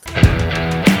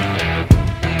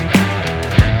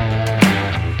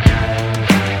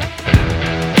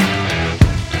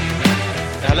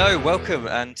Hello, welcome.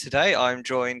 And today I'm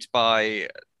joined by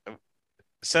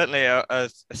certainly a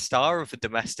star of the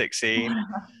domestic scene,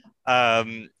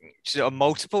 she's a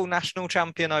multiple national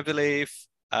champion, I believe.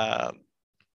 Um,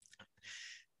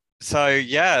 so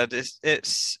yeah,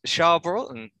 it's Charlotte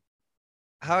Broughton.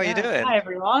 How are you Yeah, doing? hi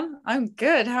everyone. I'm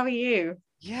good. How are you?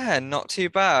 Yeah, not too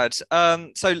bad.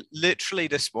 So literally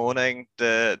this morning,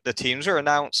 the teams are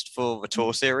announced for the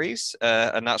tour series,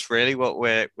 and that's really what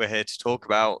we're here to talk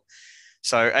about.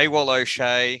 So AWOL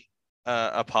O'Shea,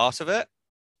 are part of it.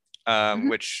 Mhm.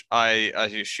 Which I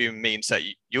assume means that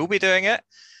you'll be doing it.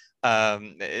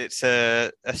 It's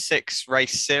a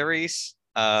six-race series,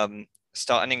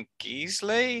 starting in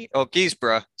Geesley or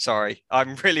Giesborough. Sorry,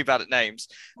 I'm really bad at names.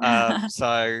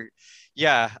 So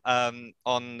yeah,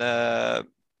 on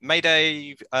May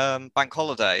Day, bank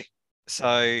holiday.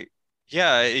 So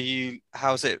yeah,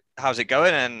 how's it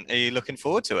going, and are you looking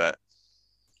forward to it?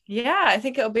 Yeah, I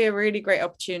think it'll be a really great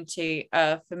opportunity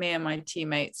for me and my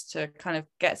teammates to kind of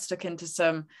get stuck into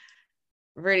some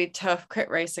really tough crit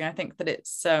racing. I think that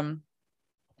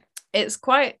it's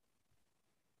quite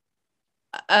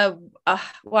uh,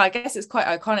 well, I guess it's quite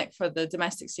iconic for the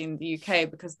domestic scene in the UK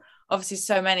because obviously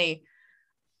so many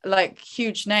like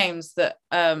huge names that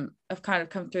have kind of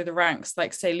come through the ranks,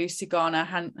 like say Lucy Garner,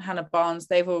 Hannah Barnes,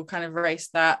 they've all kind of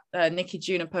raced that. Nikki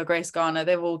Juniper, Grace Garner,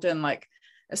 they've all done like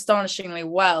astonishingly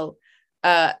well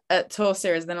at tour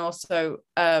series. Then also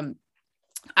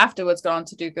afterwards gone on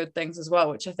to do good things as well,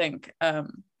 which I think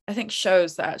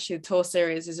shows that actually the tour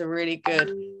series is a really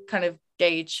good kind of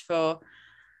gauge for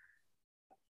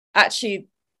actually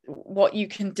what you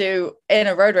can do in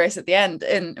a road race at the end,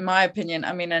 in my opinion.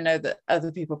 I mean, I know that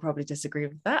other people probably disagree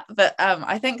with that, but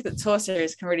I think that tour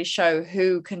series can really show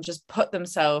who can just put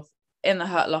themselves in the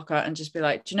hurt locker and just be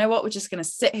like, do you know what, we're just going to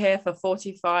sit here for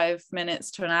 45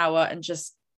 minutes to an hour and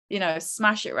just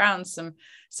smash it around some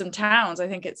towns. I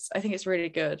think it's really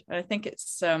good, and I think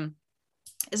it's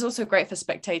also great for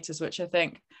spectators, which I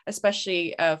think,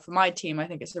 especially for my team, I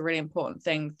think it's a really important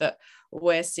thing that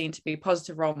we're seen to be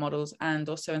positive role models and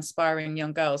also inspiring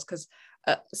young girls. Because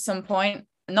at some point,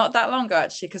 not that long ago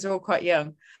actually, because we're all quite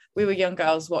young, we were young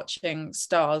girls watching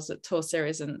stars at tour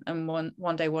series and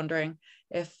one day wondering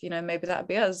if maybe that'd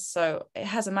be us. So it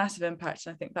has a massive impact,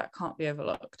 and I think that can't be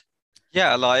overlooked.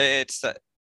 Yeah, like it's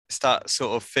that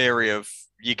sort of theory of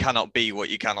you cannot be what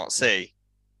you cannot see.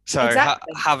 So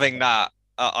Exactly. having that,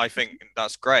 I think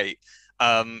that's great.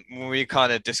 When we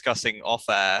kind of discussing off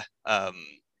air,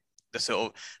 the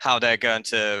sort of how they're going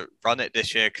to run it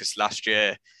this year, because last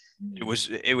year it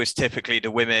was typically the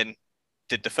women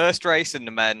did the first race and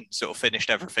the men sort of finished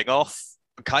everything off.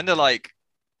 Kind of like,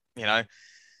 you know,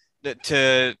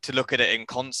 to look at it in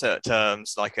concert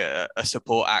terms, like a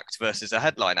support act versus a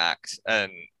headline act,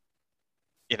 and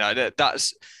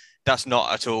that's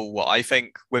not at all what I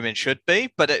think women should be,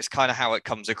 but it's kind of how it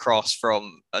comes across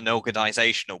from an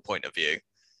organizational point of view.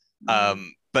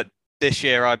 Mm. But this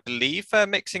year, I believe they're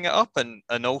mixing it up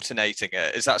and alternating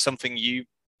it. Is that something you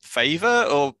favor,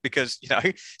 or because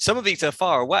some of these are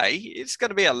far away, it's going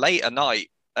to be a later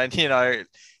night, and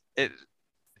it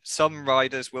some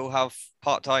riders will have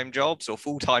part-time jobs or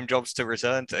full-time jobs to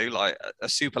return to. Like a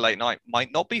super late night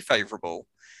might not be favorable.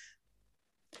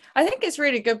 I think it's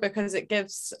really good because it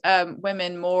gives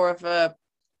women more of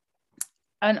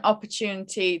an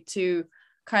opportunity to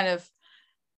kind of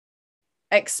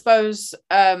expose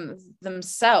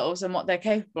themselves and what they're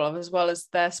capable of, as well as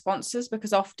their sponsors,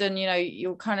 because often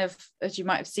you'll kind of, as you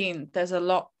might have seen, there's a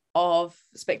lot of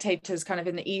spectators kind of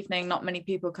in the evening. Not many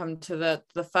people come to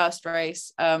the first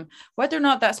race. Whether or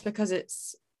not that's because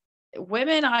it's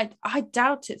women, I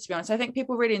doubt it, to be honest. I think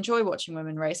people really enjoy watching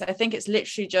women race. I think it's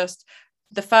literally just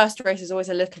the first race is always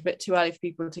a little bit too early for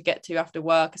people to get to after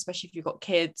work, especially if you've got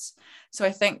kids. So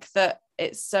I think that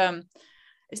it's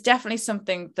definitely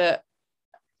something that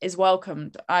is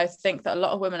welcomed. I think that a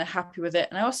lot of women are happy with it.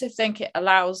 And I also think it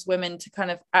allows women to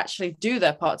kind of actually do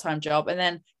their part-time job and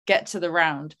then get to the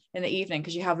round in the evening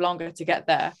because you have longer to get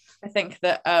there. I think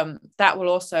that that will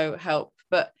also help.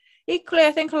 But equally,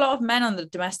 I think a lot of men on the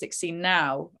domestic scene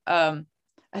now, I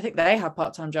think they have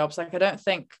part-time jobs. Like,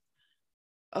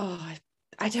 oh,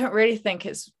 I don't really think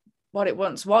it's what it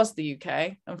once was, the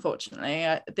UK, unfortunately.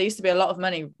 There used to be a lot of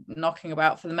money knocking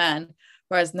about for the men,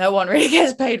 whereas no one really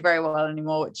gets paid very well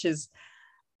anymore, which is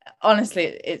honestly,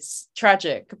 it's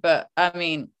tragic. But I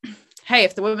mean, hey,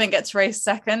 if the women get to race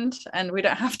second and we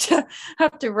don't have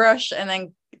to rush and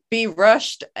then be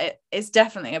rushed, it's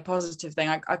definitely a positive thing.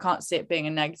 I can't see it being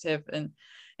a negative in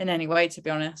any way, to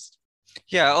be honest.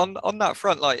 Yeah, on that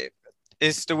front, like,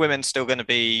 is the women still going to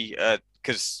be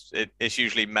because it's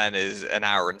usually men is an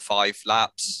hour and five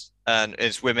laps. And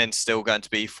is women still going to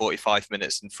be 45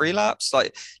 minutes and 3 laps?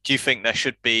 Like, do you think there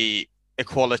should be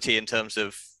equality in terms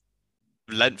of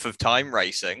length of time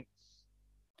racing?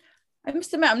 I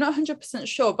must admit, I'm not 100%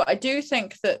 sure, but I do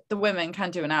think that the women can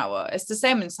do an hour. It's the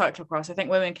same in cyclocross. I think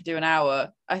women can do an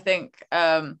hour. I think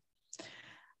that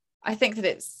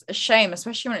it's a shame,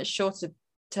 especially when it's shorter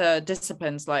to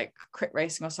disciplines like crit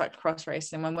racing or cyclocross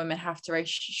racing, when women have to race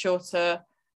shorter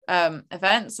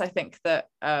events. I think that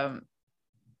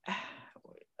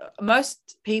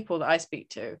most people that I speak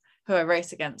to who I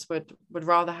race against would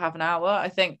rather have an hour. I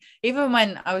think even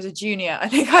when I was a junior, I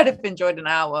think I'd have enjoyed an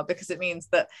hour, because it means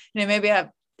that, you know, maybe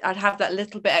I'd have that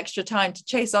little bit extra time to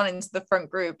chase on into the front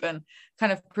group and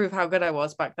kind of prove how good I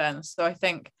was back then. So I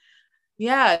think,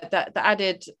 yeah, that the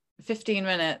added 15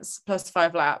 minutes plus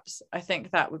 5 laps, I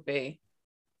think that would be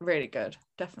really good.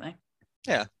 Definitely.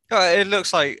 Yeah. It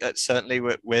looks like certainly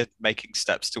we're making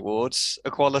steps towards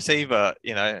equality, but,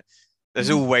 you know,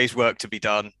 there's always work to be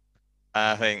done.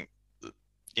 I think,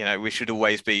 you know, we should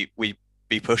always be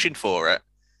pushing for it,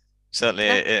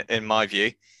 certainly in my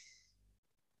view.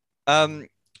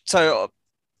 So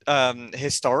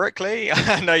historically,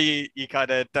 I know you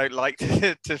kind of don't like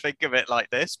to think of it like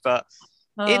this, but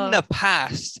in the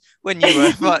past, when you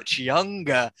were much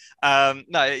younger,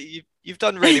 no, you've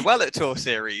done really well at Tour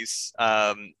Series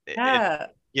in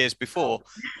years before.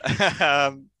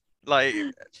 Like,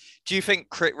 do you think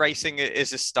crit racing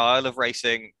is a style of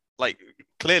racing? Like,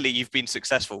 clearly you've been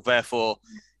successful, therefore,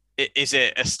 is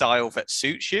it a style that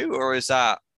suits you, or is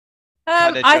that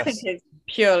kind of I think it's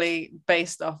purely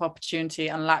based off opportunity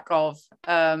and lack of.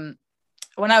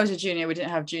 When I was a junior, we didn't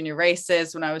have junior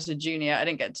races. When I was a junior, I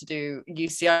didn't get to do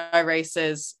UCI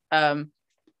races. And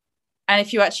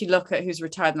if you actually look at who's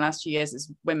retired in the last few years,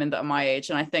 it's women that are my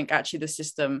age. And I think actually the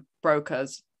system broke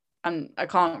us. And I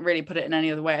can't really put it in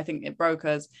any other way. I think it broke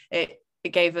us. It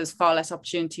gave us far less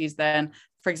opportunities than,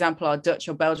 for example, our Dutch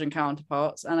or Belgian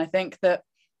counterparts. And I think that,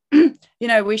 you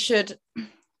know, we should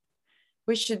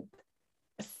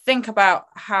think about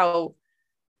how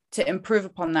to improve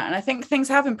upon that. And I think things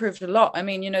have improved a lot. I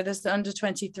mean, you know, there's the under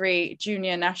 23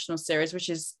 junior national series, which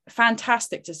is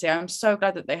fantastic to see. I'm so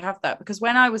glad that they have that, because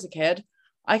when I was a kid,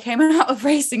 I came out of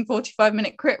racing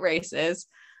 45-minute crit races.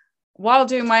 While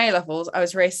doing my A-levels, I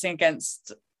was racing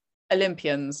against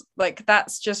Olympians. Like,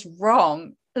 that's just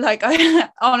wrong. Like,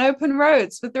 on open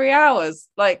roads for 3 hours.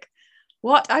 Like,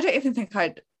 what? I don't even think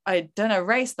I'd done a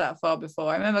race that far before.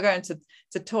 I remember going to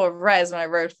Tour Res when I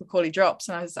rode for Corley Drops,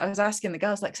 and I was asking the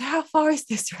girls, like, so how far is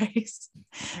this race?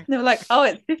 And they were like, oh,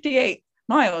 it's 58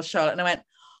 miles, Charlotte. And I went,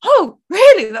 oh,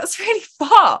 really? That's really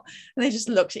far. And they just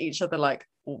looked at each other like,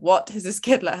 what has this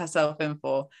kid let herself in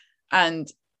for?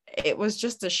 And it was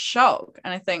just a shock.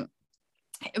 And I think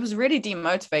it was really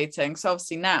demotivating. So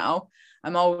obviously now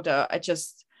I'm older, I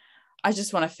just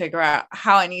want to figure out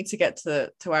how I need to get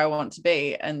to where I want to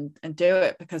be and do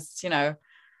it, because, you know,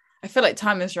 I feel like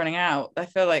time is running out. I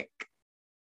feel like,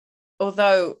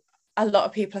 although a lot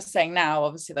of people are saying now,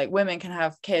 obviously, like, women can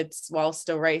have kids while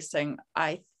still racing,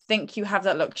 I think you have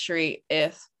that luxury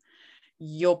if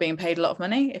you're being paid a lot of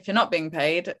money. If you're not being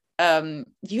paid,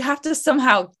 you have to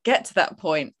somehow get to that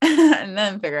point and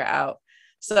then figure it out.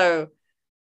 So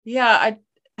yeah,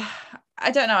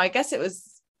 I don't know. I guess it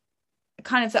was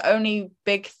kind of the only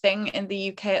big thing in the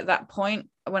UK at that point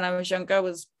when I was younger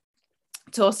was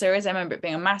Tour Series. I remember it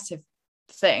being a massive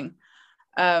thing,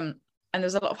 and there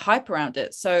was a lot of hype around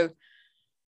it. So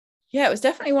yeah, it was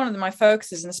definitely one of my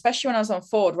focuses, and especially when I was on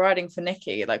Ford riding for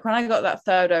Nikki. Like, when I got that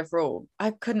 3rd overall,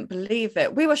 I couldn't believe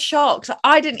it. We were shocked.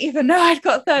 I didn't even know I'd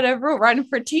got 3rd overall riding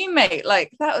for a teammate.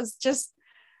 Like, that was just,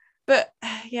 but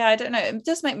yeah, I don't know. It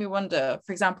does make me wonder,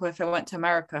 for example, if I went to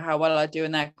America, how well I'd do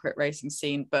in their crit racing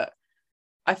scene. But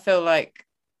I feel like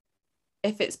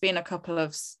if it's been a couple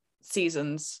of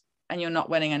seasons and you're not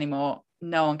winning anymore,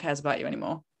 no one cares about you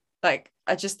anymore. Like,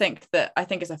 I think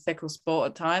it's a fickle sport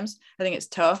at times. I think it's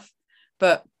tough,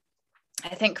 but I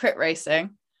think crit racing,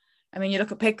 I mean, you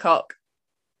look at Pidcock,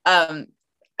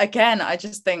 again, I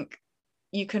just think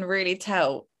you can really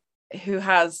tell who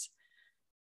has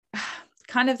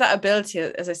kind of that ability,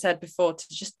 as I said before, to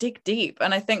just dig deep.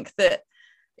 And I think that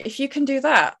if you can do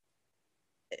that,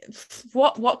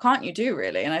 what can't you do,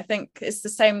 really? And I think it's the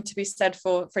same to be said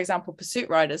for example, pursuit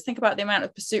riders. Think about the amount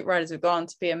of pursuit riders who've gone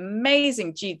to be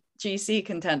amazing GC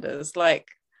contenders. Like,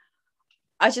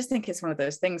 I just think it's one of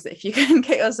those things that if you can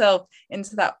get yourself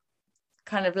into that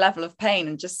kind of level of pain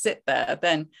and just sit there,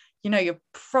 then, you know, you've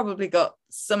probably got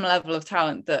some level of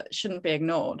talent that shouldn't be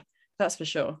ignored. That's for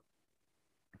sure.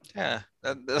 Yeah,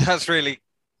 that's really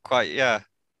quite, a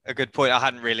good point I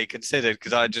hadn't really considered,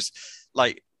 because I just,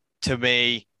 like, to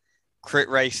me, crit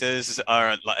racers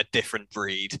are like a different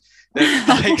breed.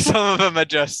 Like some of them are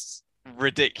just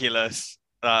ridiculous.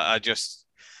 Are just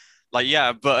like,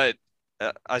 yeah, but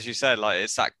as you said, like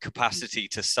it's that capacity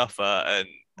to suffer and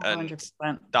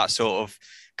 100%. that sort of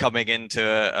coming into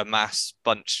a mass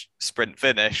bunch sprint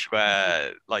finish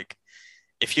where like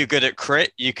if you're good at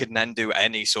crit, you can then do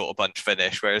any sort of bunch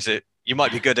finish. Whereas you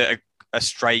might be good at a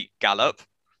straight gallop,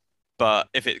 but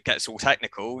if it gets all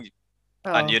technical and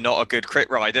Oh, you're not a good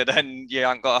crit rider, then you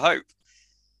ain't got a hope.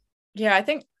 yeah, I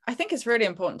think it's really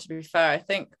important, to be fair. I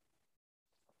think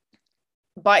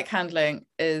bike handling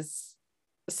is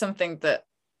something that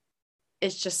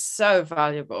is just so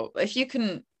valuable. If you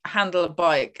can handle a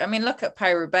bike, I mean, look at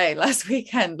Paris-Roubaix last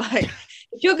weekend. Like,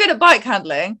 if you're good at bike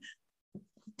handling,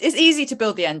 it's easy to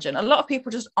build the engine. A lot of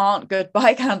people just aren't good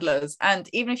bike handlers. And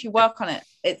even if you work on it,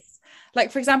 it's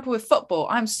like, for example, with football,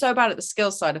 I'm so bad at the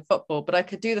skill side of football, but I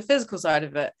could do the physical side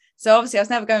of it. So obviously I was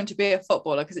never going to be a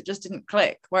footballer because it just didn't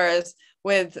click. Whereas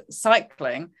with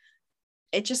cycling,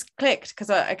 it just clicked because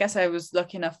I guess I was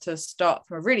lucky enough to start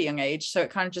from a really young age. So it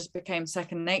kind of just became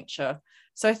second nature.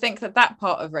 So I think that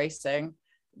part of racing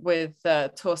with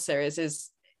the Tour Series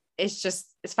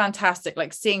it's fantastic.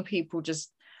 Like seeing people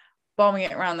just bombing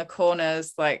it around the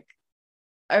corners. Like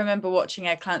I remember watching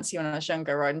Ed Clancy when I was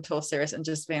younger riding Tour Series and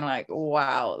just being like,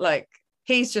 wow, like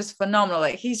he's just phenomenal.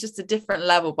 Like he's just a different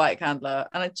level bike handler.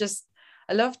 And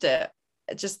I loved it.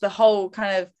 Just the whole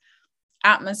kind of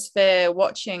atmosphere,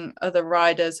 watching other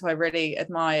riders who I really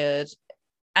admired.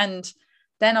 And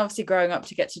then obviously growing up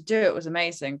to get to do it was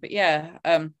amazing. But yeah,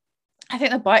 I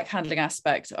think the bike handling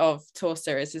aspect of Tour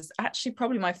Series is actually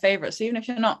probably my favorite. So even if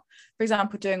you're not, for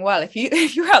example, doing well, if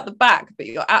you're out the back, but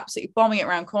you're absolutely bombing it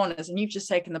around corners and you've just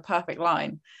taken the perfect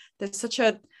line, there's such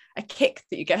a kick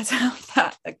that you get out of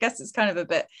that. I guess it's kind of a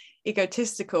bit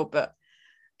egotistical, but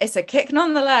it's a kick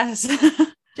nonetheless.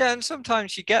 Yeah, and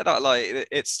sometimes you get that, like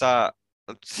it's that.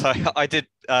 So I did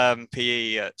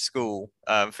PE at school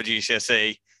for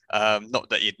GCSE. Not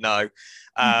that you'd know,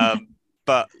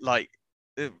 but like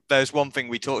there's one thing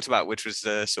we talked about, which was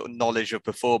the sort of knowledge of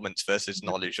performance versus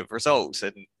knowledge of results,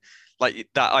 and like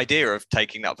that idea of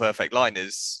taking that perfect line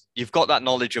is you've got that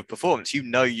knowledge of performance. You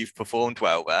know you've performed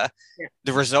well there. Yeah.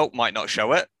 The result might not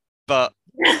show it, but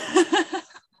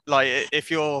like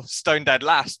if you're stone dead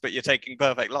last, but you're taking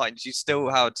perfect lines, you still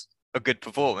had a good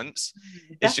performance.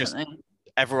 Definitely. It's just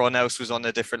everyone else was on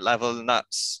a different level,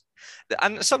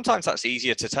 and sometimes that's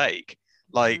easier to take.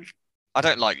 Like I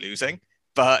don't like losing,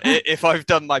 but if I've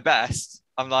done my best,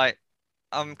 I'm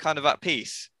kind of at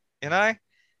peace, you know?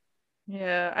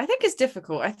 Yeah, I think it's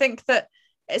difficult. I think that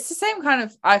it's the same kind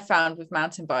of I found with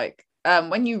mountain bike.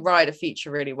 When you ride a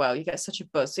feature really well, you get such a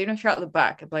buzz. So even if you're out the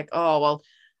back, it's like, oh, well,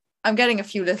 I'm getting a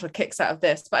few little kicks out of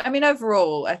this. But I mean,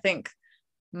 overall, I think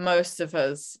most of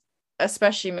us,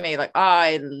 especially me, like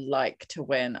I like to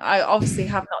win. I obviously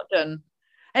have not done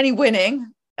any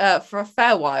winning for a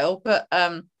fair while, but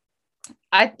I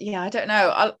don't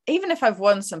know. Even if I've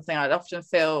won something, I'd often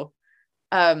feel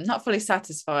not fully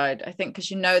satisfied. I think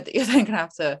because you know that you're then gonna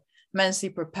have to mentally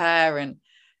prepare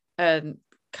and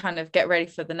kind of get ready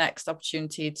for the next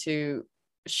opportunity to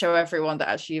show everyone that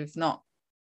actually you've not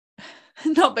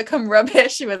become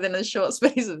rubbish within a short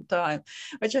space of time,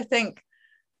 which I think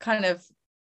kind of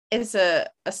is a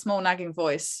small nagging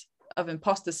voice of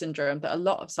imposter syndrome that a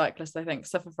lot of cyclists I think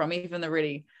suffer from. Even the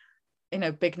really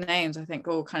big names I think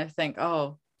all kind of think,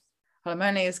 oh, well, I'm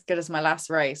only as good as my last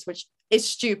race, which is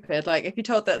stupid. Like if you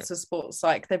told that's a sports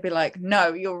psych, they'd be like,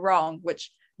 no, you're wrong,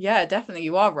 which yeah, definitely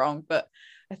you are wrong. But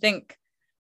I think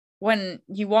when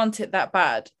you want it that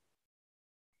bad,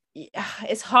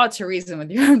 it's hard to reason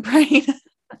with your own brain.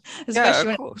 Especially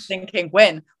when you're thinking,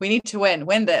 we need to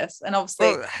win this. And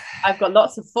obviously I've got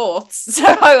lots of fourths, so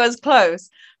I was close,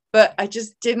 but I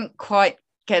just didn't quite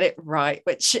get it right,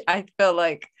 which I feel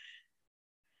like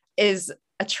is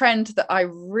a trend that I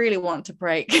really want to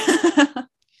break.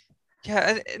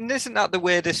 Yeah, and isn't that the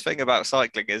weirdest thing about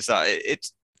cycling is that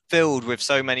it's filled with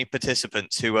so many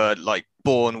participants who are like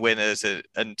born winners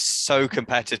and so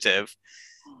competitive,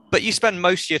 but you spend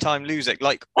most of your time losing,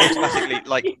 like automatically,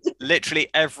 like literally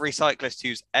every cyclist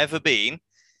who's ever been,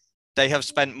 they have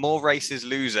spent more races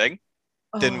losing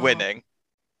than winning.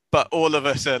 But all of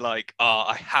us are like,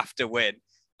 I have to win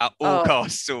at all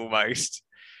costs almost.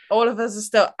 All of us are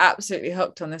still absolutely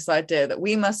hooked on this idea that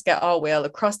we must get our wheel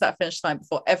across that finish line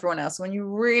before everyone else. When you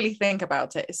really think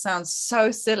about it, it sounds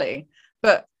so silly,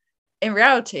 but in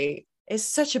reality, it's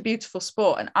such a beautiful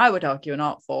sport, and I would argue an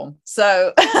art form.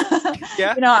 So,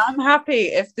 yeah, I'm happy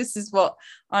if this is what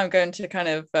I'm going to kind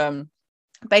of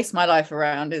base my life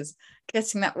around, is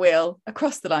getting that wheel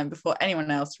across the line before anyone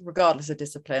else, regardless of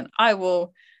discipline, I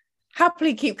will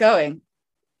happily keep going.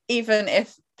 Even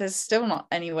if there's still not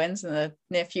any wins in the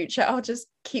near future, I'll just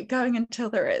keep going until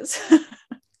there is.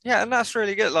 Yeah, and that's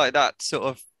really good. Like that sort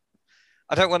of,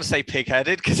 I don't want to say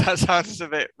pig-headed because that sounds a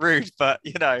bit rude, but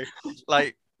you know,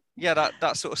 like, yeah,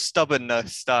 that sort of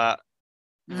stubbornness, that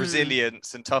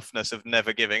resilience and toughness of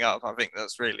never giving up. I think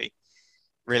that's really,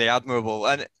 really admirable.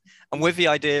 And with the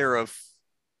idea of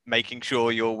making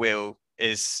sure your wheel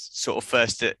is sort of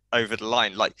first over the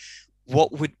line, like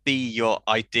what would be your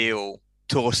ideal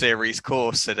Tour Series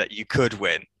course so that you could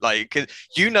win? Like, 'cause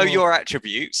you know your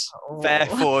attributes,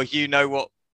 therefore you know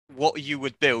what you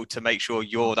would build to make sure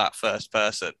you're that first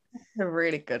person. That's a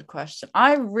really good question.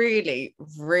 I really,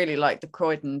 really liked the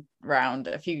Croydon round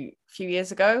a few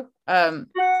years ago.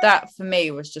 That for me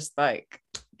was just like,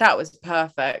 that was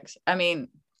perfect. I mean,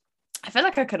 I feel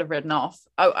like I could have ridden off.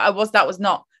 That was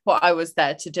not what I was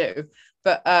there to do,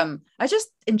 but I just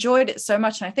enjoyed it so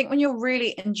much. And I think when you're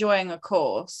really enjoying a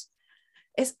course,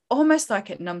 it's almost like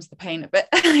it numbs the pain a bit.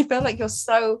 I feel like you're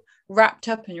so wrapped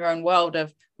up in your own world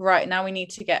of, right, now we need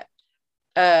to get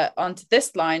onto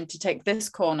this line to take this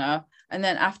corner, and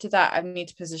then after that I need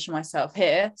to position myself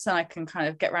here so I can kind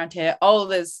of get around here. Oh,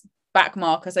 there's back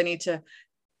markers, I need to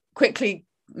quickly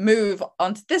move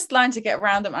onto this line to get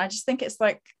around them. And I just think it's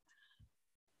like,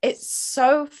 it's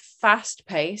so fast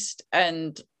paced,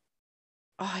 and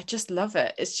I just love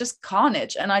it. It's just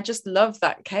carnage, and I just love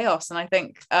that chaos. And I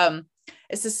think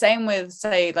it's the same with,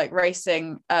 say, like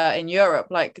racing in Europe,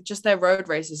 like just their road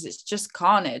races. It's just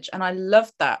carnage, and I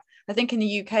love that. I think in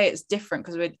the UK it's different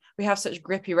because we have such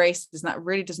grippy races, and that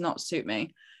really does not suit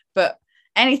me. But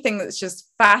anything that's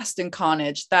just fast and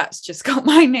carnage, that's just got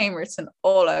my name written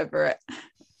all over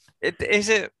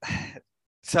it.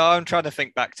 So I'm trying to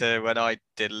think back to when I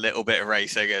did a little bit of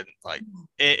racing, and like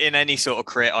in any sort of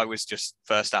crit, I was just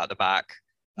first out the back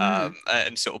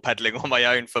and sort of pedaling on my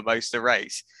own for most of the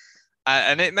race.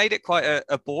 And it made it quite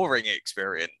a boring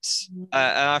experience.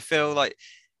 And I feel like,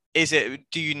 do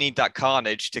you need that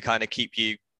carnage to kind of keep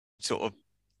you sort of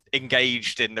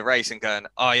engaged in the race and going,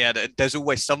 oh yeah, there's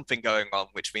always something going on,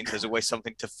 which means there's always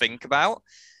something to think about.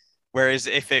 Whereas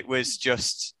if it was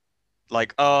just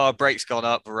like, oh, brake's gone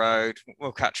up the road,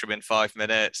 we'll catch them in 5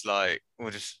 minutes, like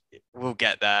we'll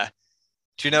get there.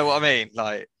 Do you know what I mean?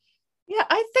 Like, yeah,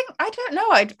 I don't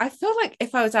know. I feel like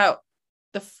if I was out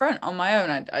the front on my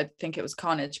own, I'd think it was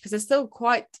carnage, because there's still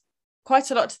quite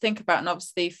a lot to think about, and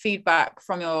obviously feedback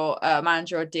from your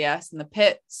manager or DS in the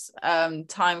pits,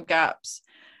 time gaps.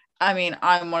 I mean,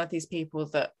 I'm one of these people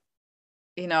that,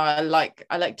 you know, I like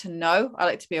to know, I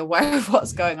like to be aware of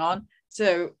what's going on.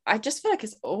 So I just feel like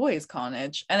it's always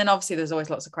carnage. And then obviously there's always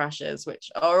lots of crashes, which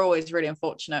are always really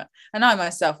unfortunate. And I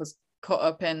myself was caught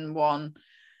up in one.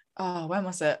 Oh, when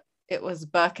was it? It was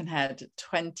Birkenhead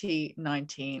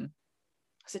 2019.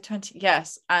 Was it 20?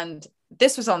 Yes. And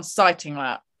this was on sighting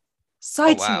lap.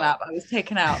 Lap. I was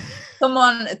taken out.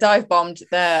 Someone dive bombed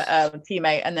their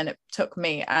teammate, and then it took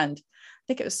me and I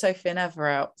think it was Sophie and Ever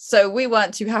out. So we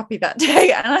weren't too happy that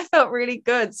day, and I felt really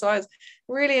good. So I was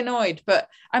really annoyed. But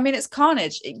I mean, it's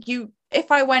carnage.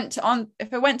 If I went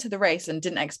to the race and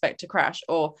didn't expect to crash,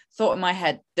 or thought in my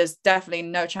head, there's definitely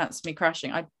no chance of me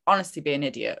crashing, I'd honestly be an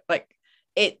idiot. Like,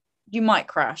 you might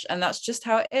crash, and that's just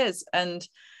how it is. And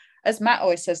as Matt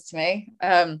always says to me,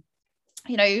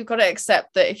 you know, you've got to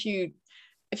accept that if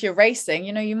you're racing,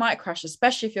 you know, you might crash,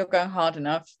 especially if you're going hard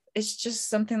enough. It's just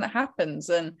something that happens,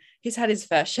 and he's had his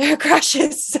fair share of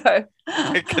crashes. So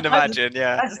I can imagine.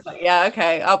 I just like, yeah,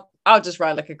 okay, I'll just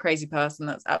ride like a crazy person.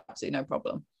 That's absolutely no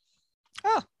problem.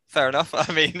 Oh, fair enough.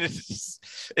 I mean,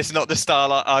 it's not the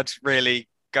style I'd really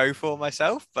go for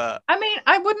myself, but I mean,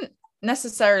 I wouldn't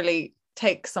necessarily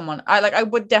take someone. I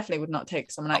would definitely not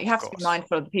take someone out. You have to be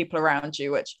mindful of the people around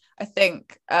you, which I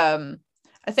think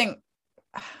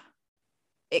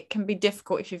it can be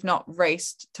difficult if you've not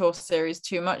raced Tour Series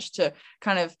too much to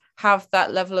kind of have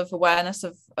that level of awareness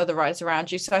of other riders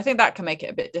around you. So I think that can make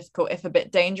it a bit difficult, if a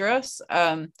bit dangerous.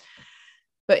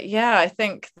 But yeah, I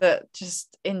think that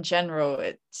just in general,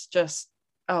 it's just,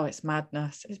 it's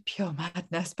madness. It's pure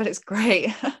madness, but it's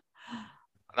great.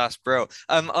 That's brilliant.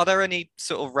 Are there any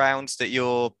sort of rounds that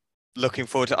you're looking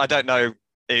forward to? I don't know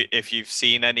if you've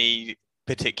seen any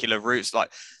particular routes.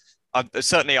 Like,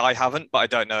 certainly I haven't, but I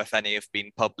don't know if any have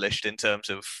been published in terms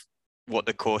of what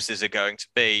the courses are going to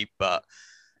be. But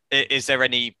is there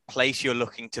any place you're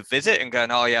looking to visit and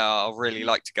going, oh yeah, I'll really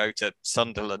like to go to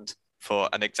Sunderland, for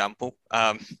an example?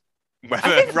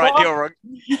 Whether rightly or wrong.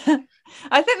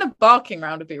 I think the barking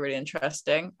round would be really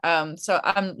interesting. So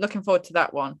I'm looking forward to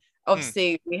that one.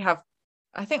 Obviously, we have,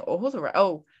 I think, all the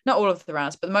not all of the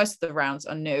rounds, but most of the rounds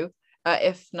are new,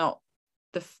 if not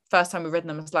the first time we've ridden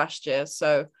them was last year.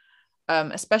 So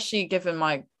especially given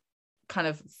my kind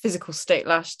of physical state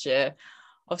last year,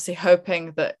 obviously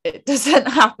hoping that it doesn't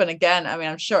happen again. I mean,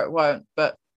 I'm sure it won't,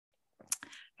 but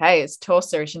hey, it's Tour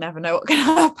Series, you never know what can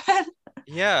happen.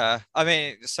 Yeah, I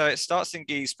mean, so it starts in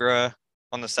Guisborough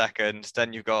on the 2nd,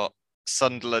 then you've got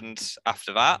Sunderland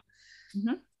after that.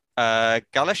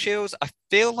 Galashiels, I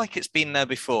feel like it's been there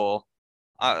before.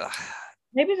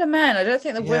 Maybe the men, I don't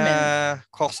think the women. Yeah,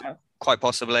 quite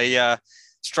possibly. Yeah,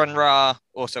 Stranraer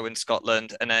also in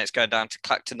Scotland, and then it's going down to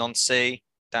Clacton-on-Sea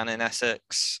down in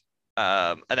Essex,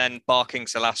 and then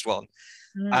Barking's the last one.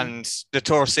 And the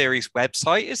Tour Series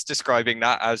website is describing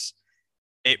that as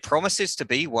it promises to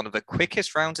be one of the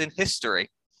quickest rounds in history.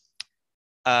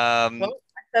 Well,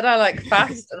 I said I like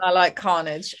fast and I like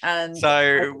carnage, and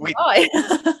so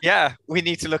we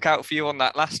need to look out for you on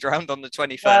that last round on the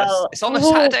 21st. Well, it's on a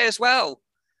Saturday as well.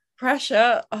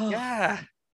 Pressure. Yeah.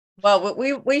 Well,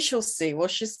 we shall see. We'll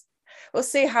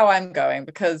see how I'm going,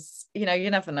 because you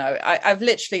never know. I've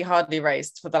literally hardly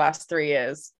raced for the last 3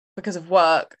 years because of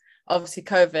work, obviously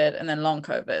COVID, and then long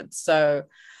COVID. So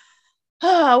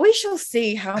we shall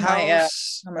see how my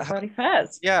body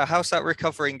fares. Yeah, how's that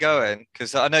recovering going?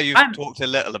 Because I know you've talked a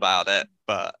little about it,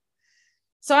 but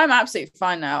so I'm absolutely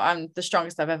fine now. I'm the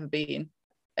strongest I've ever been.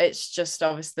 It's just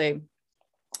obviously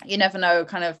you never know,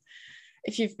 kind of,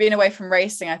 if you've been away from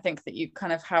racing, I think that you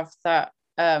kind of have that,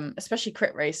 especially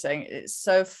crit racing. It's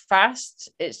so fast.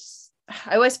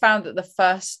 I always found that the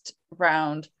first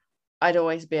round I'd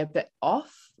always be a bit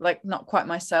off, like not quite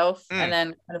myself, and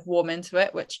then kind of warm into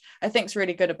it, which I think is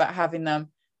really good about having them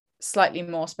slightly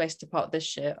more spaced apart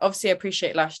this year. Obviously, I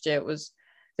appreciate last year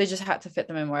they just had to fit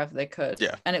them in wherever they could.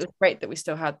 Yeah. And it was great that we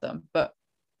still had them. But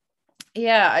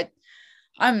yeah,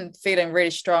 I'm feeling really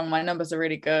strong. My numbers are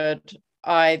really good.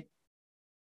 I'm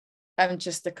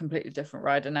just a completely different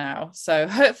rider now. So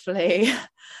hopefully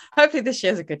this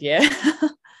year's a good year.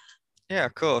 Yeah,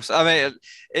 of course. I mean,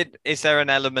 is there an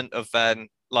element of then,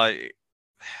 like,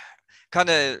 kind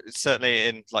of certainly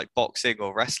in like boxing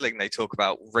or wrestling, they talk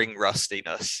about ring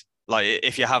rustiness. Like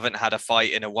if you haven't had a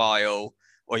fight in a while,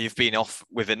 or you've been off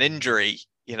with an injury,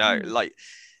 like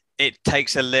it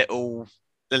takes a little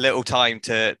time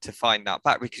to find that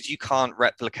back, because you can't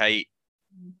replicate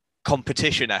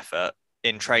competition effort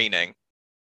in training.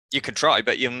 You can try,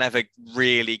 but you'll never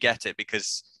really get it,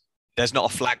 because there's not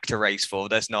a flag to race for.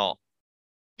 There's not,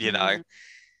 I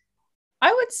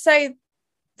would say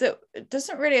that it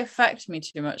doesn't really affect me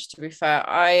too much, to be fair.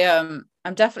 I'm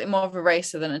definitely more of a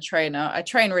racer than a trainer. I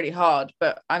train really hard,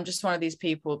 but I'm just one of these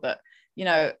people that,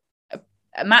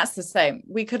 Matt's the same.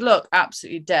 We could look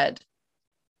absolutely dead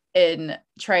in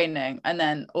training and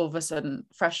then all of a sudden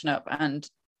freshen up and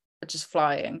just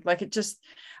flying. Like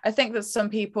I think that some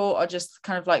people are just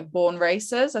kind of like born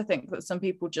racers. I think that some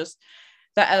people just,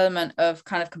 that element of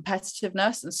kind of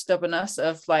competitiveness and stubbornness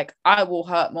of like, I will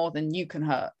hurt more than you can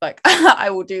hurt. Like I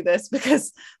will do this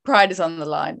because pride is on the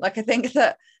line. Like I think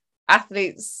that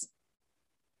athletes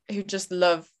who just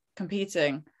love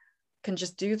competing can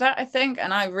just do that, I think.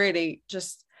 And I really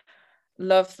just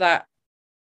love that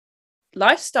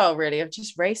lifestyle, really, of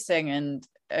just racing and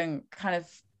kind of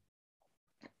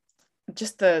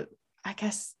just I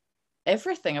guess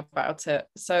everything about it.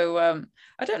 So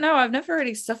I don't know, I've never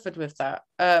really suffered with that.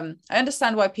 I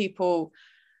understand why people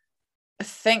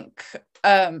think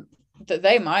that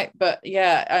they might, but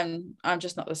yeah, I'm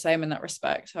just not the same in that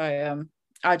respect.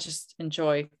 I just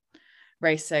enjoy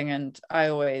racing, and I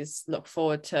always look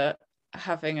forward to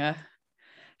having a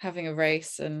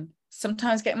race, and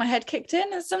sometimes getting my head kicked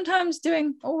in and sometimes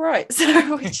doing all right. So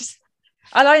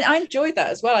I enjoy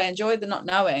that as well. I enjoy the not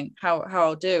knowing how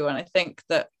I'll do, and I think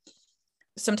that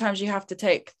sometimes you have to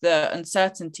take the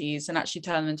uncertainties and actually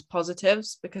turn them into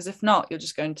positives, because if not, you're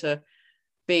just going to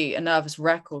be a nervous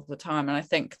wreck all the time. And I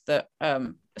think that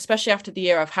especially after the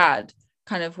year I've had,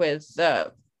 kind of with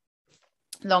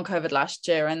long COVID last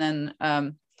year, and then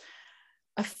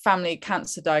a family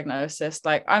cancer diagnosis,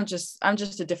 like I'm just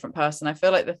a different person. I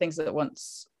feel like the things that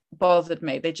once bothered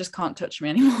me, they just can't touch me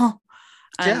anymore.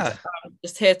 And I'm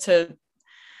just here to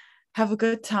have a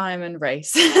good time and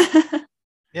race.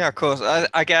 Yeah, of course.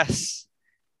 I guess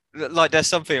like there's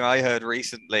something I heard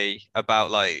recently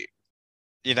about, like,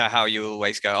 how you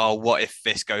always go, oh, what if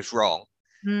this goes wrong?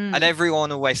 And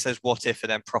everyone always says what if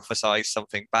and then prophesies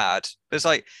something bad. But it's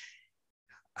like,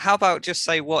 how about just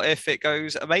say what if it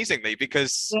goes amazingly?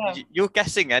 Because you're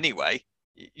guessing anyway.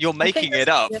 You're making it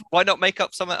up. Why not make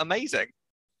up something amazing?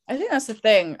 I think that's the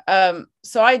thing.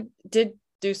 So I did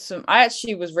do I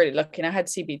actually was really lucky, and I had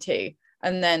CBT.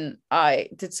 And then I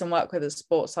did some work with a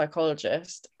sports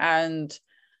psychologist, and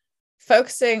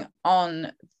focusing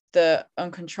on the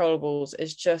uncontrollables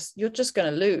is just, you're just going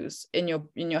to lose in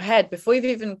your head before you've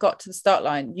even got to the start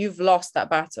line. You've lost that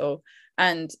battle,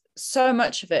 and so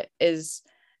much of it is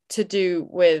to do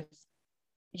with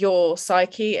your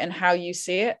psyche and how you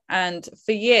see it. And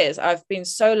for years I've been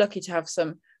so lucky to have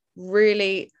some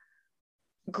really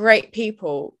great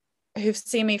people who've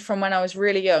seen me from when I was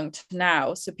really young to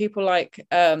now. So people like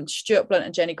Stuart Blunt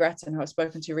and Jenny Gretton, who I've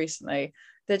spoken to recently,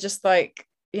 they're just like,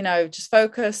 you know, just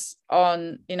focus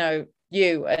on, you know,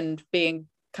 you and being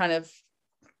kind of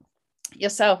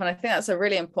yourself. And I think that's a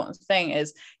really important thing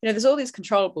is, you know, there's all these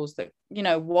controllables that, you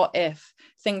know, what if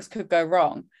things could go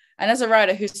wrong? And as a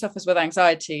rider who suffers with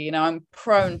anxiety, you know, I'm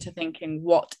prone to thinking,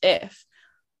 what if?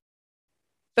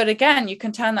 But again, you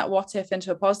can turn that what if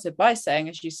into a positive by saying,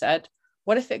 as you said,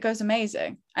 what if it goes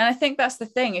amazing? And I think that's the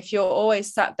thing. If you're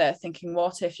always sat there thinking,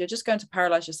 what if, you're just going to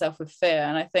paralyze yourself with fear.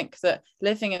 And I think that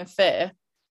living in fear,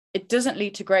 it doesn't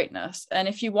lead to greatness. And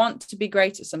if you want to be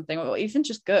great at something, or even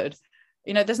just good,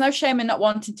 you know, there's no shame in not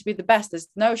wanting to be the best. There's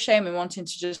no shame in wanting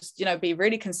to just, you know, be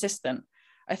really consistent.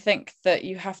 I think that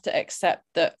you have to accept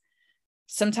that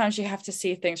sometimes you have to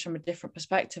see things from a different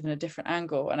perspective and a different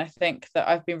angle. And I think that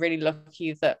I've been really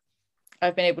lucky that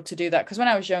I've been able to do that. Because when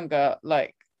I was younger,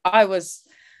 like, I was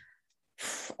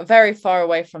very far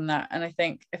away from that. And I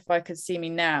think if I could see me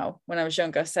now, when I was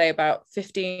younger, say about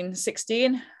 15,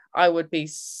 16, I would be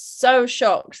so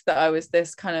shocked that I was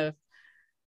this kind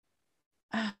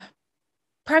of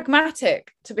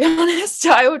pragmatic, to be honest.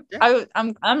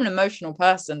 I'm an emotional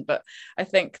person, but I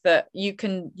think that you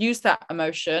can use that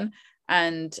emotion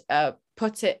and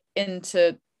put it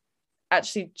into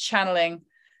actually channeling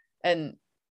and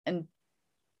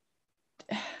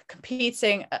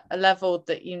competing at a level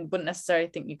that you wouldn't necessarily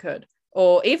think you could,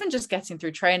 or even just getting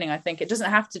through training. I think it doesn't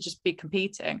have to just be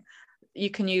competing. You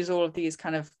can use all of these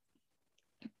kind of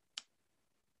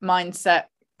mindset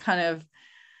kind of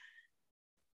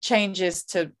changes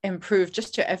to improve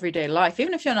just your everyday life,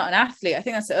 even if you're not an athlete. I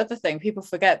think that's the other thing. People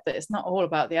forget that it's not all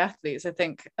about the athletes. I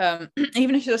think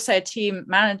even if you're, say, a team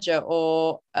manager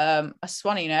or a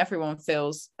Swanee, you know, everyone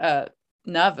feels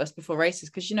nervous before races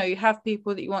because, you know, you have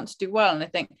people that you want to do well. And I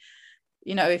think,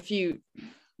 you know, if you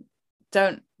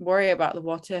don't worry about the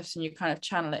what ifs and you kind of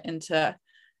channel it into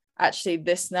actually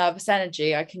this nervous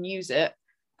energy, I can use it,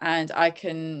 and I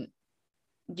can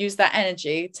use that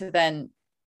energy to then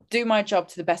do my job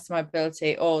to the best of my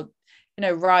ability, or, you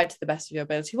know, ride to the best of your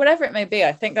ability, whatever it may be.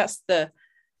 I think that's the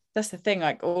thing.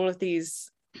 Like, all of these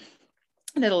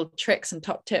little tricks and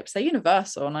top tips, they're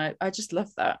universal, and I just love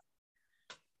that.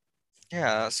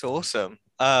 Yeah, that's awesome.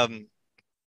 That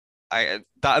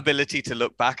ability to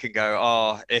look back and go,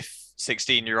 oh, if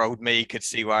 16-year-old me could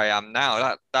see where I am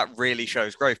now, that really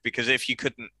shows growth. Because if you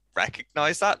couldn't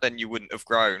recognize that, then you wouldn't have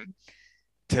grown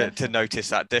to notice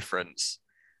that difference.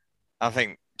 I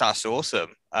think that's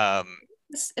awesome. I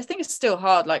think it's still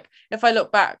hard. Like, if I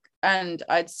look back and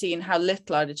I'd seen how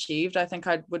little I'd achieved, I think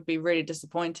I would be really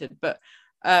disappointed. But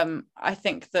I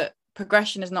think that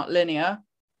progression is not linear.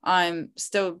 I'm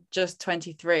still just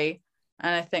 23,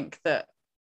 and I think that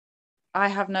I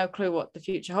have no clue what the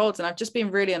future holds, and I've just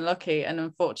been really unlucky and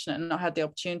unfortunate and not had the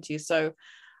opportunity. So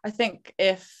I think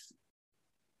if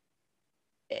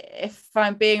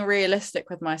I'm being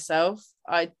realistic with myself,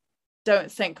 I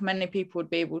don't think many people would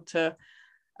be able to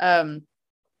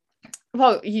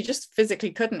well, you just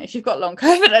physically couldn't. If you've got long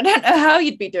COVID, I don't know how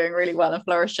you'd be doing really well and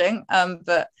flourishing.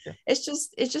 But yeah, it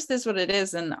just is what it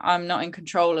is, and I'm not in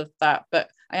control of that, but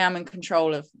I am in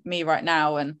control of me right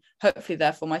now, and hopefully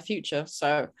therefore my future.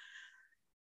 So,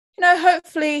 you know,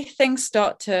 hopefully things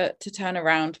start to turn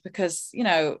around, because, you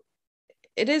know,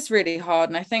 it is really hard.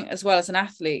 And I think, as well, as an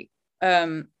athlete,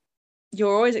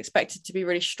 you're always expected to be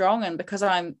really strong, and because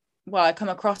I come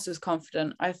across as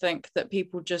confident, I think that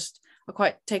people just are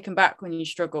quite taken back when you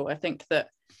struggle. I think that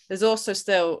there's also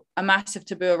still a massive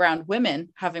taboo around women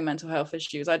having mental health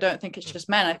issues. I don't think it's just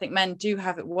men. I think men do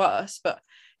have it worse, but,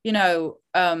 you know,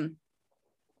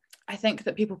 I think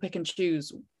that people pick and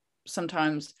choose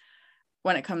sometimes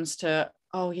when it comes to,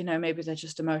 oh, you know, maybe they're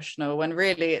just emotional, when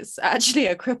really it's actually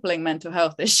a crippling mental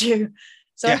health issue.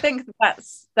 So yeah. I think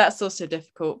that's also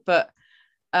difficult, but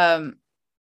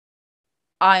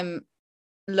I'm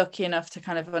lucky enough to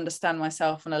kind of understand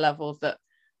myself on a level that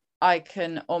I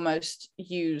can almost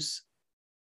use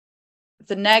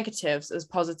the negatives as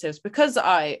positives. Because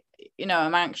I'm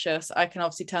anxious, I can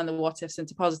obviously turn the what ifs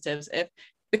into positives.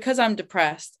 Because I'm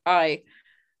depressed, I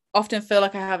often feel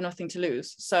like I have nothing to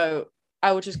lose, so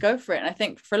I will just go for it. And I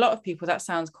think for a lot of people that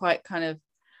sounds quite kind of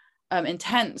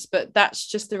intense, but that's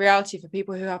just the reality for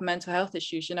people who have mental health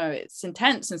issues. You know, it's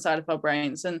intense inside of our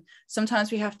brains, and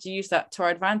sometimes we have to use that to our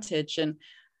advantage, and,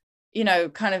 you know,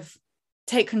 kind of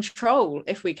take control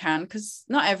if we can, because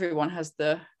not everyone has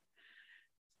the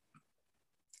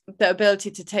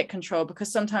ability to take control,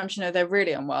 because sometimes, you know, they're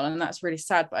really unwell, and that's really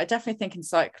sad. But I definitely think in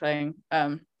cycling,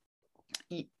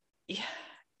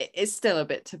 it's still a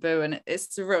bit taboo, and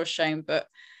it's a real shame. But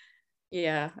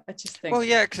yeah, I just think, well,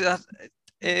 yeah, because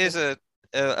it is a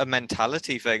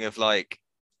mentality thing of like,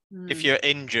 if you're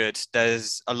injured,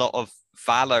 there's a lot of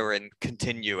valor in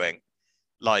continuing.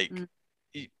 Like,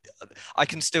 I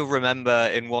can still remember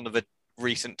in one of the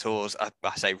recent tours, I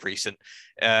say recent,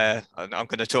 I'm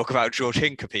going to talk about George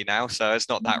Hincapie now, so it's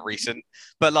not that recent,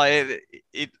 but like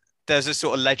there's a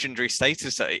sort of legendary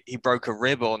status that he broke a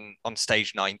rib on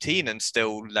stage 19 and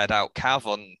still led out Cav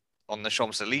on the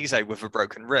Champs-Elysees with a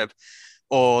broken rib.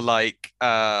 Or like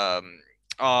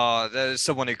there's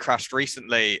someone who crashed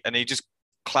recently and he just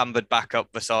clambered back up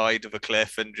the side of a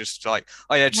cliff and just like,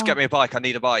 oh yeah, just get me a bike, I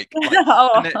need a bike.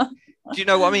 Like, do you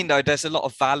know what I mean though? There's a lot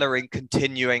of valor in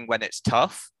continuing when it's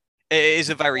tough. It is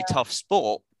a very tough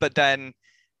sport, but then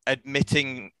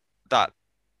admitting that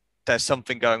there's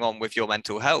something going on with your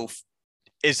mental health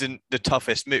isn't the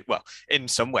toughest move. Well, in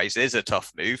some ways it is a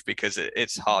tough move because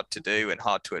it's hard to do and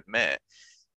hard to admit.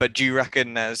 But do you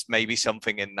reckon there's maybe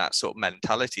something in that sort of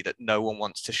mentality that no one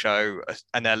wants to show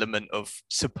an element of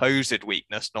supposed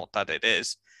weakness, not that it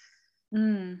is?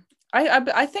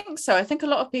 I think so. I think a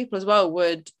lot of people as well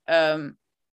would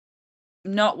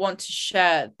not want to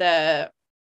share their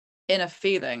inner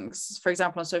feelings. For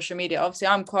example, on social media, obviously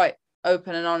I'm quite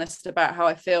open and honest about how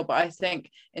I feel, but I think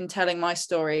in telling my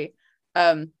story,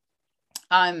 I'm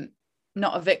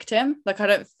not a victim. Like, I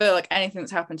don't feel like anything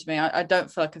that's happened to me, I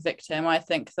don't feel like a victim. I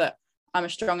think that I'm a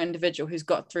strong individual who's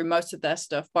got through most of their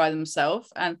stuff by themselves,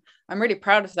 and I'm really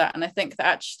proud of that. And I think that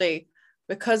actually,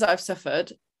 because I've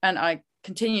suffered and I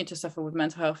continue to suffer with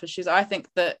mental health issues, I think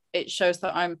that it shows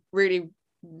that I'm really,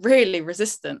 really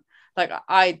resistant. Like,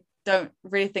 I don't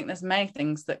really think there's many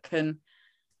things that can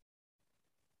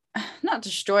not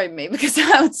destroy me, because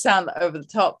that would sound over the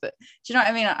top, but do you know what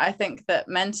I mean? I think that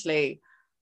mentally,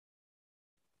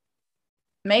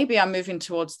 maybe I'm moving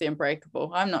towards the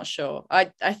unbreakable. I'm not sure. I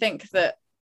think that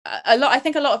a lot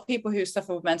of people who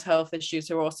suffer with mental health issues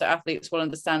who are also athletes will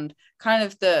understand kind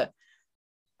of the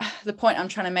point I'm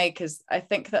trying to make. Is I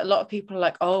think that a lot of people are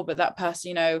like, oh, but that person,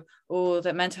 you know, or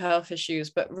the mental health issues,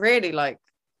 but really, like,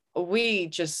 we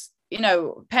just, you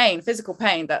know, physical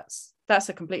pain, that's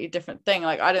a completely different thing.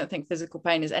 Like, I don't think physical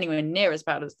pain is anywhere near as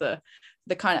bad as the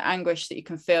kind of anguish that you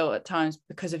can feel at times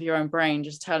because of your own brain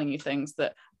just telling you things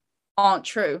that aren't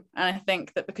true. And I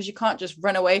think that because you can't just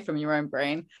run away from your own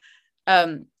brain,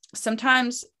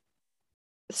 sometimes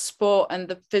sport and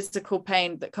the physical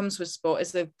pain that comes with sport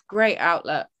is a great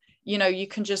outlet. You know, you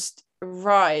can just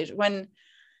ride when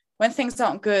things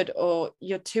aren't good, or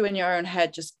you're too in your own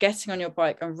head, just getting on your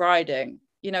bike and riding.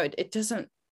 You know, it doesn't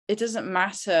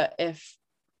matter if,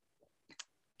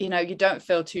 you know, you don't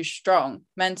feel too strong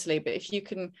mentally, but if you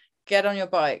can get on your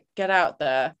bike, get out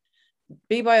there,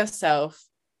 be by yourself,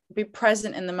 be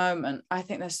present in the moment, I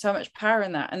think there's so much power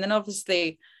in that. And then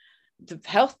obviously the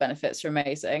health benefits are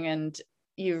amazing, and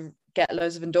you get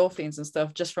loads of endorphins and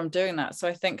stuff just from doing that. So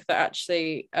I think that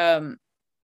actually,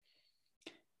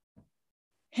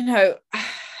 you know,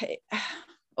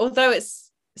 although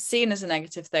it's seen as a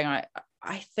negative thing, I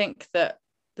think that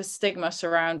the stigma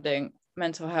surrounding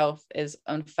mental health is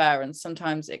unfair, and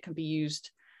sometimes it can be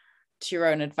used to your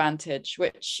own advantage,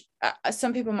 which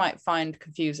some people might find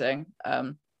confusing,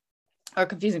 or a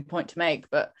confusing point to make.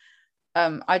 But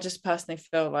I just personally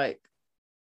feel like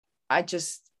I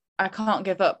can't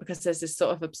give up, because there's this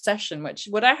sort of obsession. Which,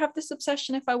 would I have this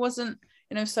obsession if I wasn't,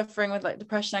 you know, suffering with like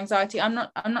depression, anxiety? I'm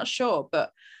not sure,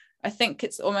 but I think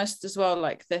it's almost as well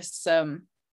like this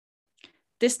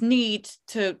this need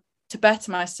to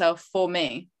better myself for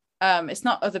me. It's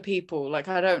not other people. Like,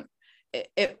 I don't,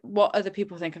 what other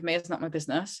people think of me is not my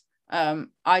business.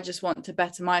 I just want to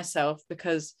better myself,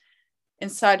 because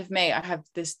inside of me, I have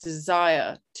this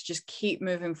desire to just keep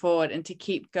moving forward and to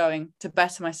keep going to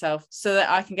better myself, so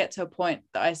that I can get to a point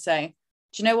that I say,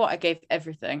 do you know what? I gave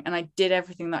everything, and I did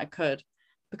everything that I could.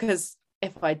 Because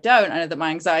if I don't, I know that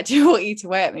my anxiety will eat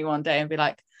away at me one day and be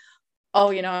like, oh,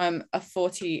 you know, I'm a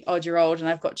 40-odd-year-old and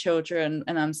I've got children,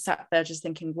 and I'm sat there just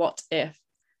thinking, what if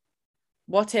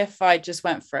I just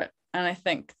went for it? And I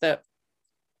think that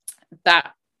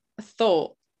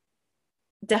thought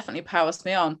definitely powers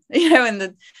me on. You know,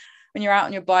 when you're out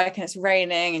on your bike and it's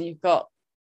raining and you've got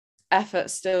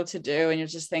effort still to do, and you're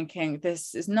just thinking,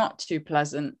 this is not too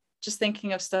pleasant, just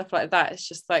thinking of stuff like that, it's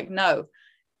just like, no,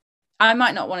 I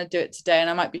might not want to do it today and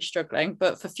I might be struggling,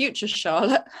 but for future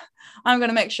Charlotte, I'm going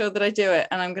to make sure that I do it,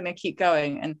 and I'm going to keep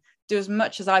going and do as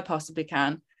much as I possibly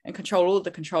can and control all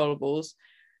the controllables.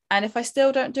 And if I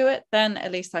still don't do it, then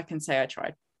at least I can say I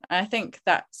tried. And I think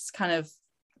that's kind of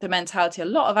the mentality a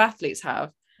lot of athletes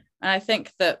have. And I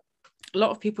think that a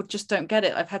lot of people just don't get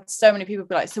it. I've had so many people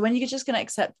be like, so when you're just going to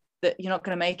accept that you're not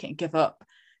going to make it and give up?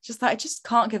 Just like, I just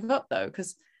can't give up though,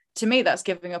 because to me, that's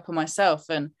giving up on myself.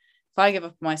 And if I give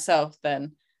up on myself,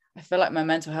 then I feel like my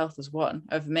mental health has won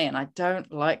over me. And I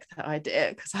don't like that idea,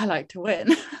 because I like to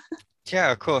win.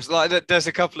 Yeah, of course. Like, there's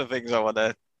a couple of things I want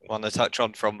to touch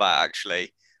on from that,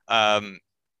 actually.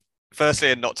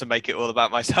 Firstly, and not to make it all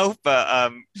about myself,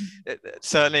 but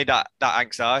certainly that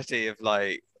anxiety of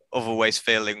always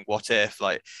feeling what if.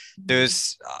 Like,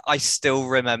 I still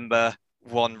remember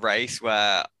one race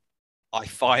where I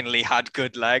finally had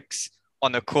good legs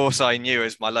on a course I knew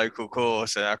as my local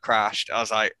course, and I crashed.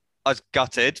 I was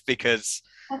gutted, because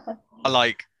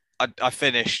I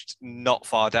finished not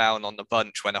far down on the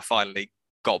bunch when I finally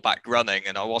got back running,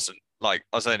 and I was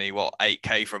only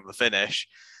 8k from the finish.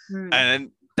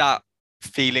 And that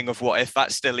feeling of what if,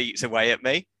 that still eats away at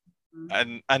me.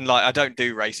 And I don't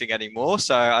do racing anymore,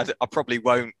 so I probably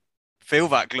won't feel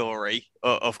that glory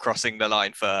of crossing the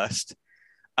line first.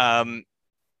 But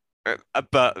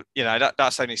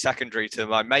that's only secondary to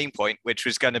my main point, which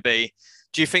was going to be,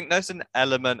 do you think there's an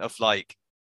element of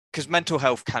because mental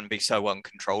health can be so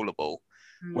uncontrollable,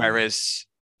 whereas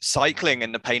cycling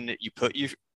and the pain that you put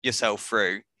yourself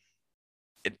through,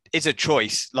 it is a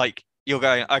choice. Like, you're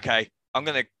going, okay, I'm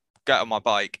going to get on my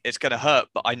bike. It's going to hurt,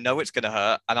 but I know it's going to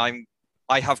hurt, and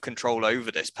I have control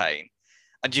over this pain.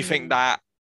 And do you think that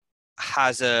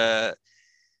has a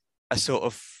sort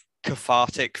of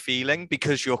cathartic feeling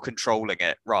because you're controlling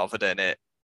it rather than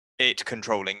it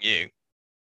controlling you?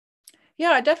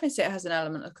 Yeah, I definitely see it has an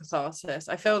element of catharsis.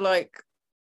 I feel like,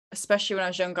 especially when I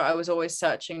was younger, I was always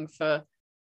searching for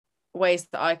ways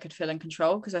that I could feel in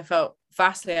control, because I felt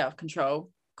vastly out of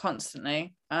control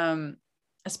constantly.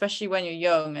 Especially when you're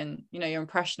young and you're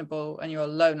impressionable and you're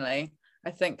lonely.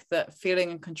 I think that feeling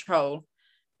in control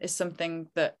is something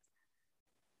that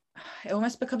it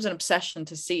almost becomes an obsession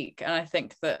to seek. And I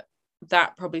think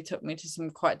that probably took me to some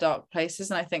quite dark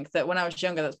places. And I think that when I was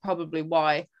younger, that's probably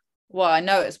why. Well, I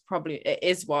know it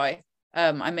is why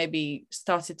I maybe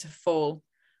started to fall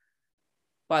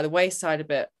by the wayside a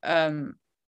bit.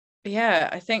 Yeah,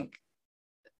 I think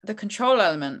the control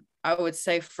element, I would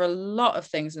say, for a lot of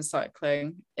things in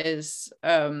cycling is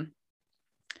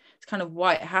it's kind of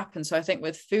why it happens. So I think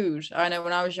with food, I know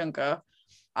when I was younger,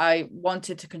 I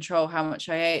wanted to control how much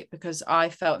I ate because I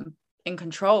felt in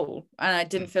control, and I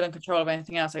didn't feel in control of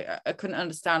anything else. I couldn't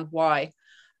understand why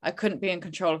I couldn't be in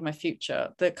control of my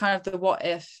future. The kind of the what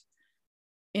if,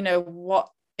 what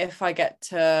if I get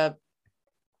to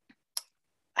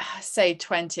say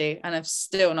 20 and I've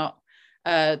still not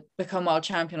become world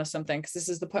champion or something, because this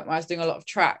is the point where I was doing a lot of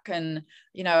track, and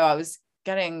I was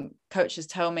getting coaches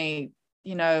tell me,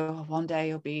 one day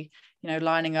you'll be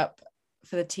lining up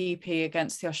for the TP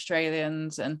against the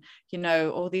Australians, and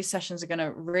all these sessions are going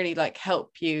to really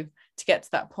help you to get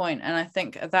to that point. And I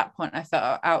think at that point I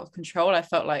felt out of control. I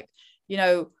felt like,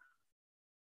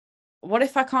 what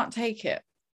if I can't take it?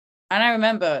 And I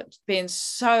remember being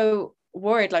so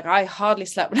worried, I hardly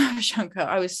slept when I was younger.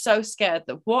 I was so scared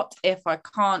that what if I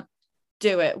can't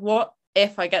do it? What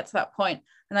if I get to that point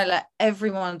and I let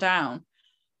everyone down?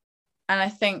 And I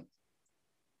think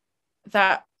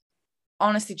that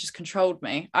honestly just controlled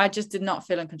me. I just did not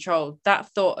feel in control. That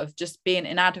thought of just being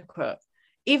inadequate,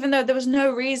 even though there was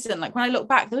no reason, when I look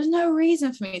back, there was no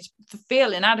reason for me to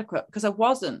feel inadequate, because I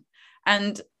wasn't.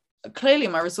 And clearly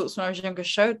my results when I was younger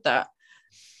showed that.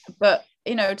 But,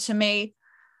 to me,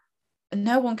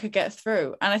 no one could get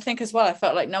through. And I think as well, I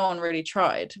felt like no one really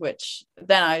tried, which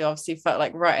then I obviously felt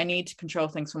like, right, I need to control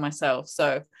things for myself.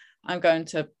 So I'm going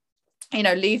to,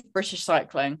 leave British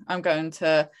cycling. I'm going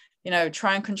to,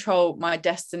 try and control my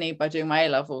destiny by doing my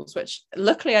A-levels, which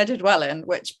luckily I did well in,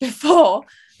 which before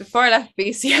I left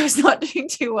BC, I was not doing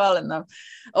too well in them,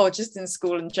 or just in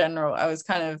school in general. I was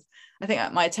I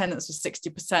think my attendance was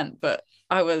 60%, but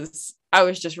I was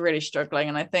just really struggling.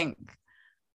 And I think,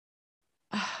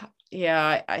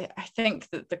 I think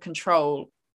that the control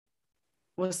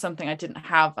was something I didn't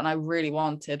have and I really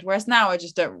wanted. Whereas now I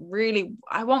just don't really,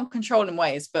 I want control in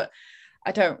ways, but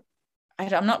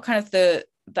I'm not kind of the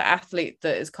athlete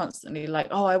that is constantly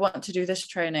oh, I want to do this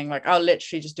training. I'll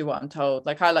literally just do what I'm told.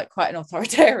 I like quite an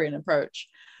authoritarian approach.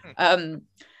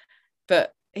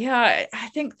 But yeah, I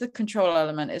think the control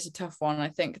element is a tough one. I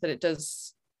think that it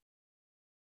does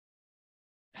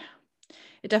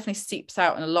it definitely seeps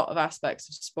out in a lot of aspects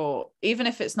of sport, even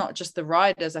if it's not just the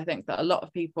riders. I think that a lot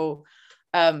of people,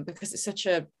 because it's such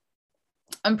a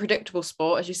unpredictable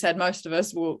sport, as you said, most of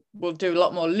us will do a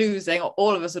lot more losing, or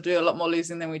all of us will do a lot more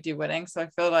losing than we do winning. So I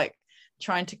feel like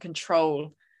trying to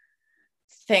control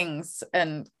things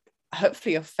and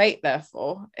hopefully your fate,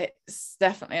 therefore, it's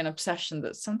definitely an obsession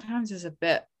that sometimes is a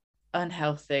bit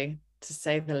unhealthy, to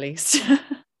say the least.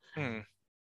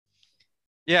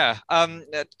 Yeah,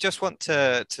 I just want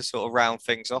to sort of round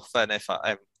things off then,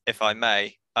 if I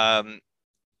may.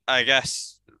 I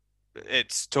guess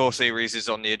it's Tour Series is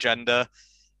on the agenda.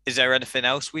 Is there anything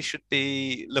else we should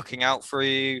be looking out for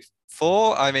you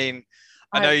for? I mean,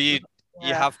 I know you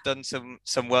have done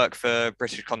some work for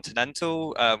British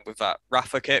Continental with that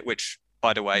Rafa kit, which,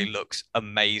 by the way, looks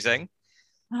amazing.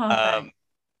 Yeah,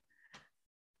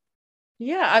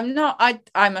 I'm not.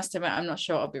 I must admit, I'm not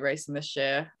sure I'll be racing this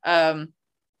year.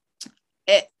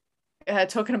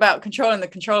 Talking about controlling the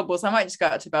controllables, I might just go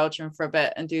out to Belgium for a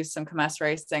bit and do some commerce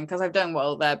racing, because I've done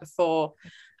well there before.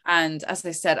 And as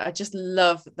I said, I just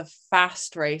love the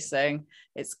fast racing.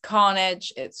 It's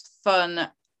carnage, it's fun.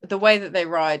 The way that they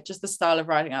ride, just the style of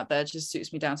riding out there just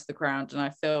suits me down to the ground. And I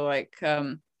feel like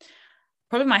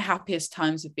probably my happiest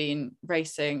times have been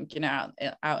racing, you know,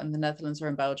 out in the Netherlands or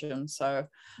in Belgium. So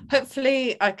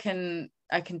hopefully I can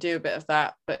do a bit of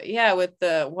that. But yeah, with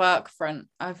the work front,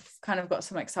 I've kind of got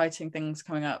some exciting things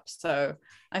coming up. So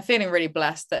I'm feeling really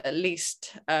blessed that at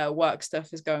least work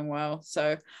stuff is going well.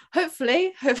 So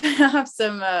hopefully I'll have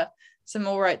some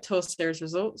all right Tour Series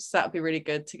results. That would be really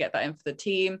good to get that in for the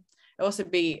team. It'll also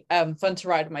be fun to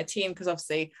ride with my team, because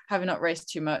obviously having not raced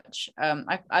too much,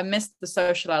 I missed the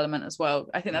social element as well.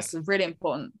 I think that's a really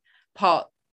important part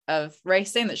of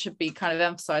racing that should be kind of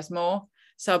emphasized more.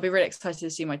 So I'll be really excited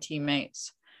to see my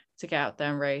teammates, to get out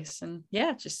there and race, and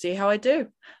yeah, just see how I do.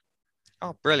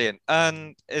 Oh, brilliant.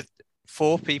 And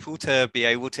for people to be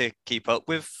able to keep up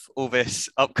with all this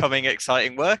upcoming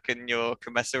exciting work and your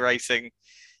Commessa racing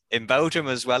in Belgium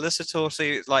as well as the Tour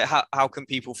Series, like how can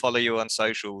people follow you on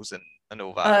socials and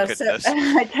all that goodness? So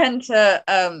I tend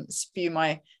to spew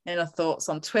my inner thoughts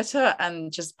on Twitter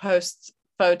and just post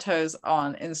photos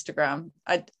on Instagram.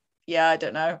 I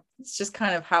don't know. It's just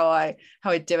kind of how I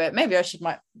do it. Maybe I should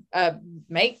make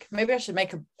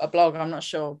a blog. I'm not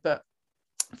sure, but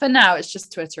for now it's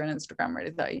just Twitter and Instagram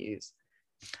really that I use.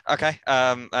 Okay.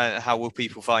 How will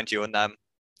people find you on them?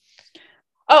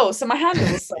 Oh, so my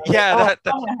handles. Yeah,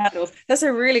 my handles. That's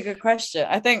a really good question.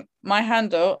 I think my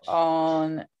handle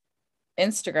on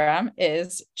Instagram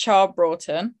is CHARLOTTE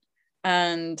Broughton,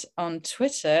 and on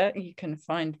Twitter you can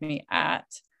find me at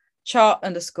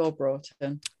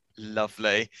chart_Broughton.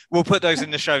 Lovely. We'll put those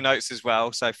in the show notes as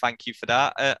well. So thank you for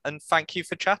that. And thank you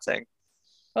for chatting.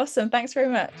 Awesome. Thanks very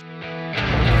much.